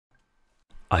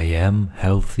I am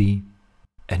healthy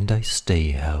and I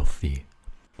stay healthy.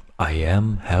 I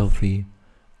am healthy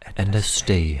and I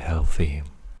stay healthy.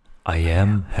 I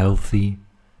am healthy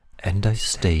and I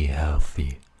stay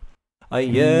healthy.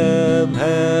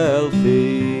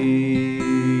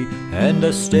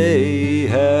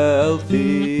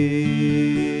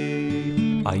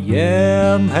 I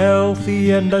am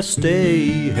healthy and I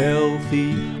stay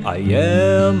healthy. I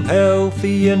am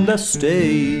healthy and I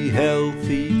stay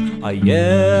healthy. I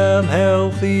am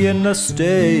healthy and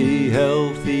I stay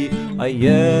healthy. I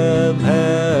am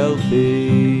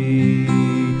healthy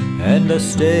and I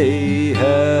stay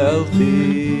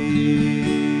healthy.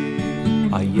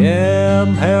 I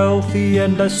am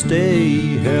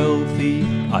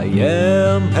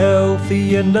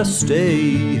healthy and I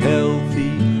stay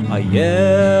healthy. I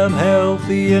am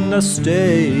healthy and I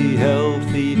stay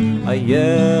healthy. I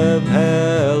am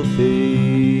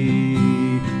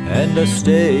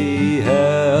healthy and I stay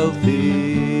healthy.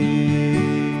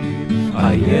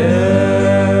 I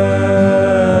am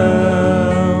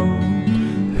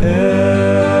healthy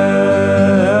and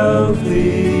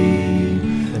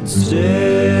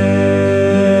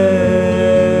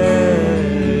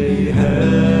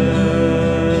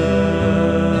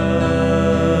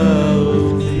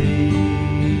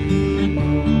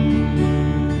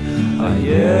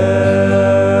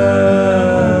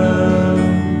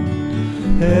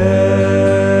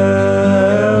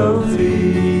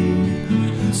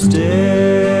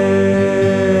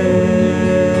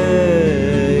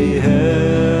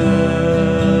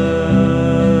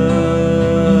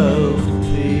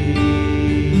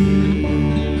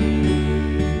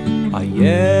stay healthy.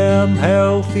 I am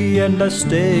healthy and I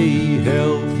stay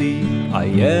healthy.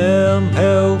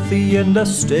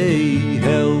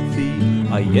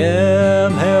 I am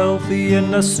healthy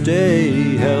and stay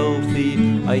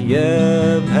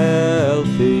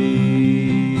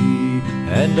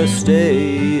and I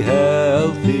stay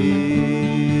healthy.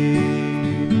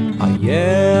 I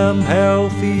am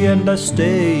healthy and I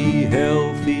stay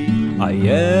healthy. I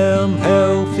am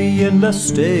healthy and I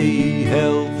stay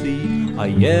healthy. I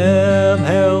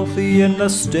am healthy and I stay healthy. I am healthy and I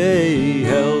stay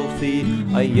healthy.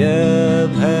 I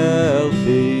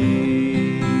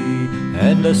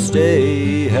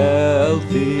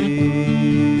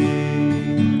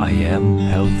am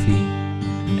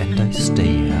healthy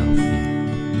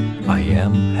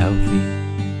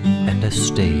and I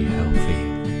stay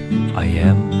healthy. I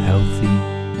am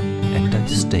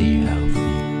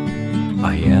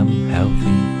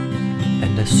healthy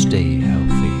and I stay healthy. I am healthy and I stay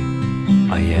healthy.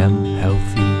 I am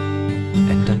healthy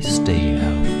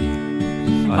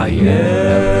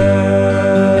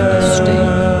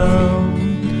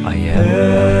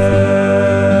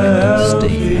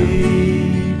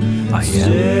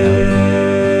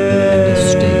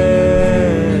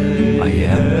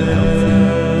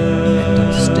and I stay healthy.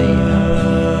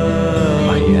 I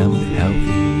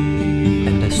am healthy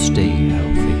and I stay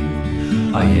healthy.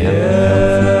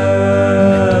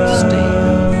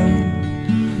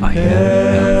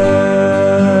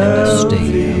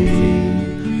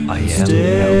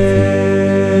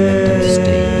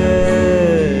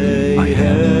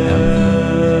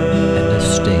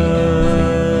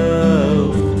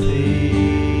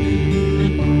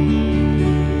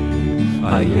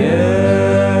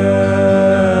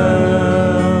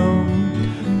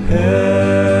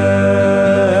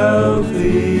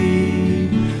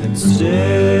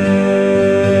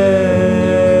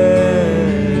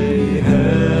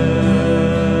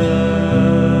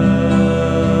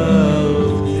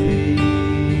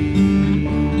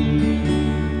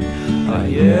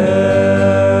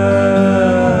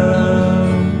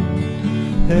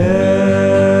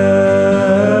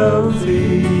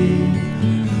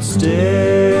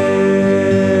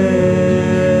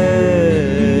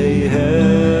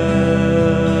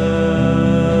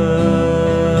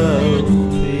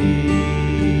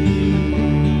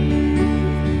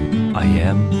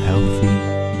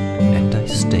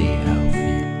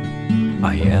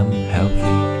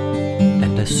 and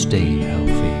I stay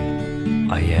healthy.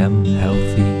 I am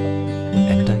healthy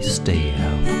and I stay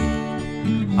healthy.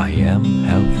 I am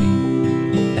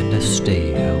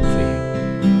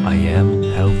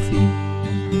healthy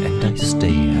and I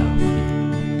stay healthy.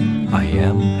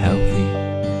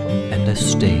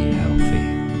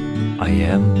 I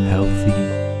am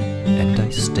healthy and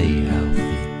I stay healthy.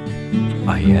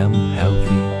 I am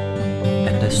healthy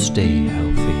and I stay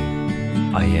healthy.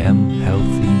 I am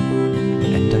healthy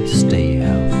and I stay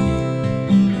healthy.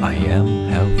 I am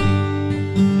healthy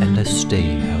and I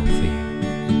stay healthy.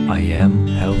 I am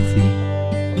healthy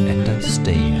and I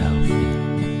stay healthy.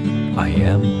 I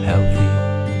am healthy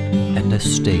and I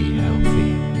stay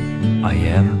healthy.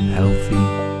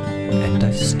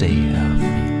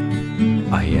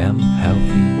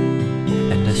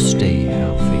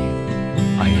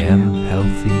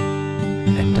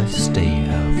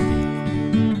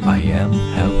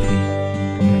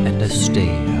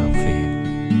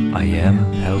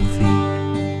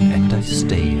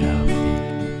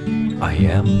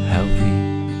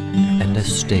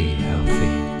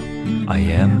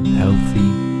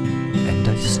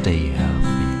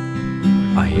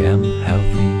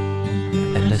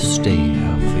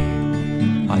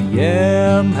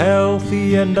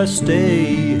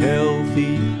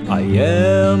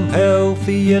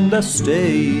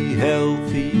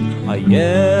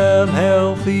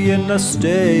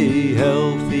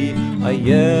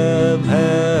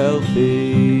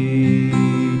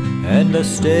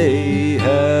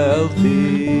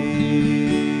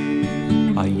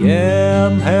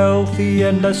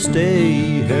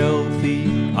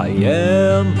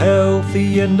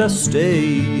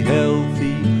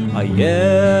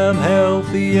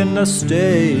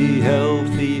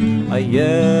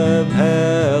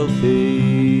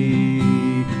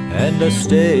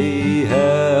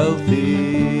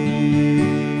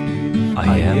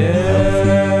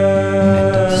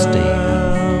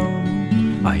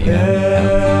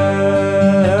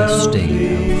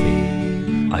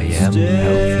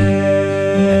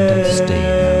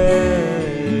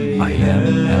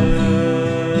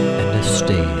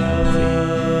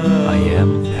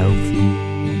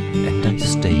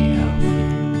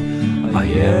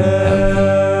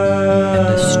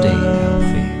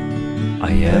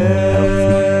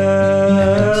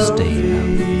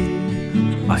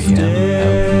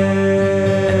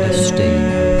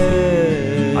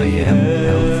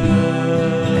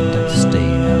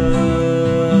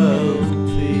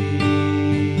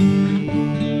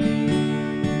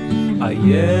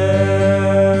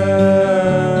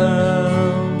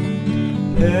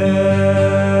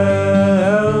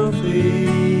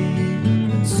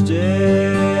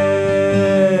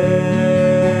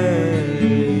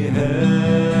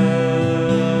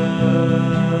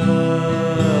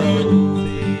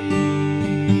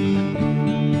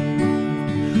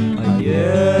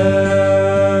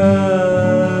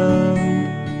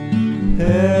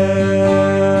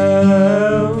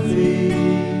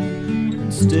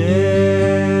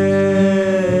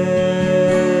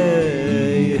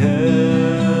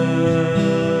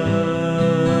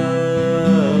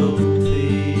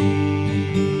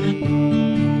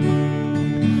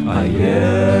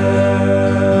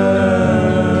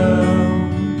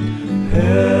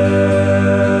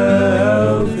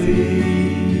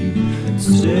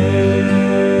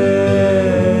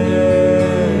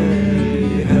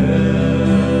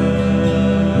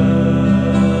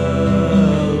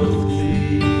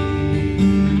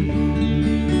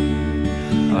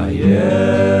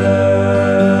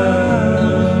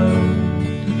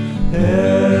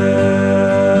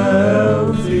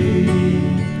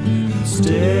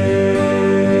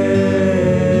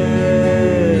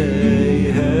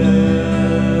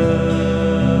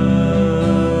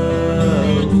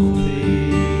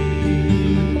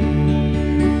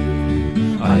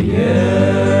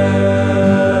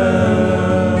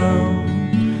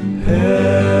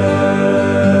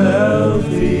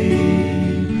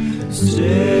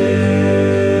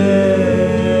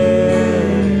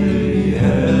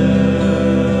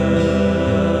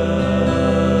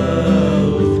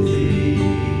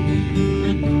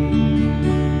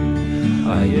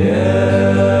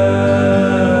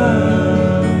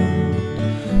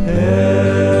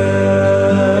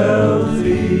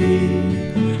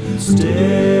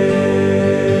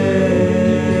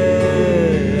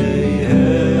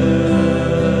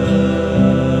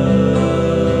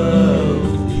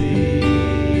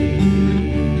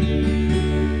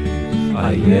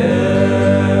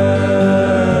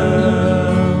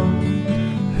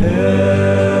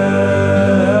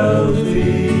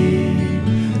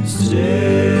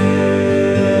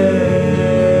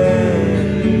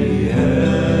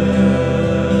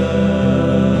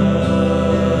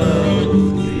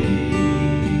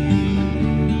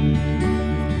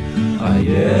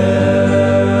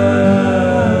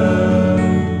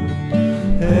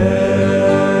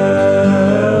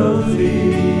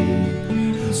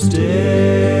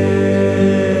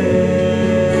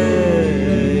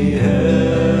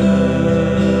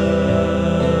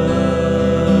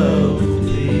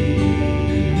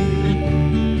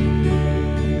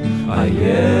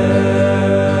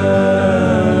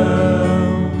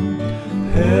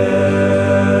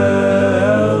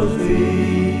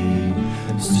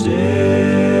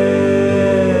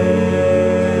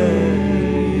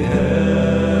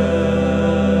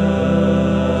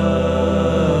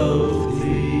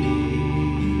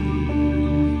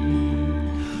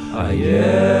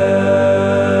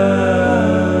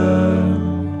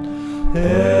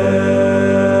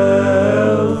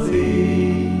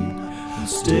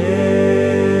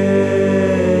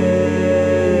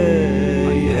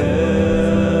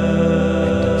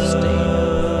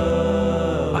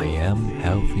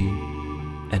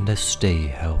 stay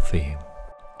healthy.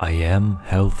 I am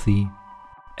healthy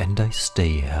and I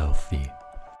stay healthy.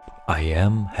 I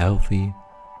am healthy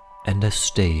and I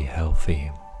stay healthy.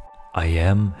 I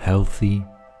am healthy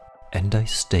and I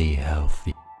stay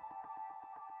healthy.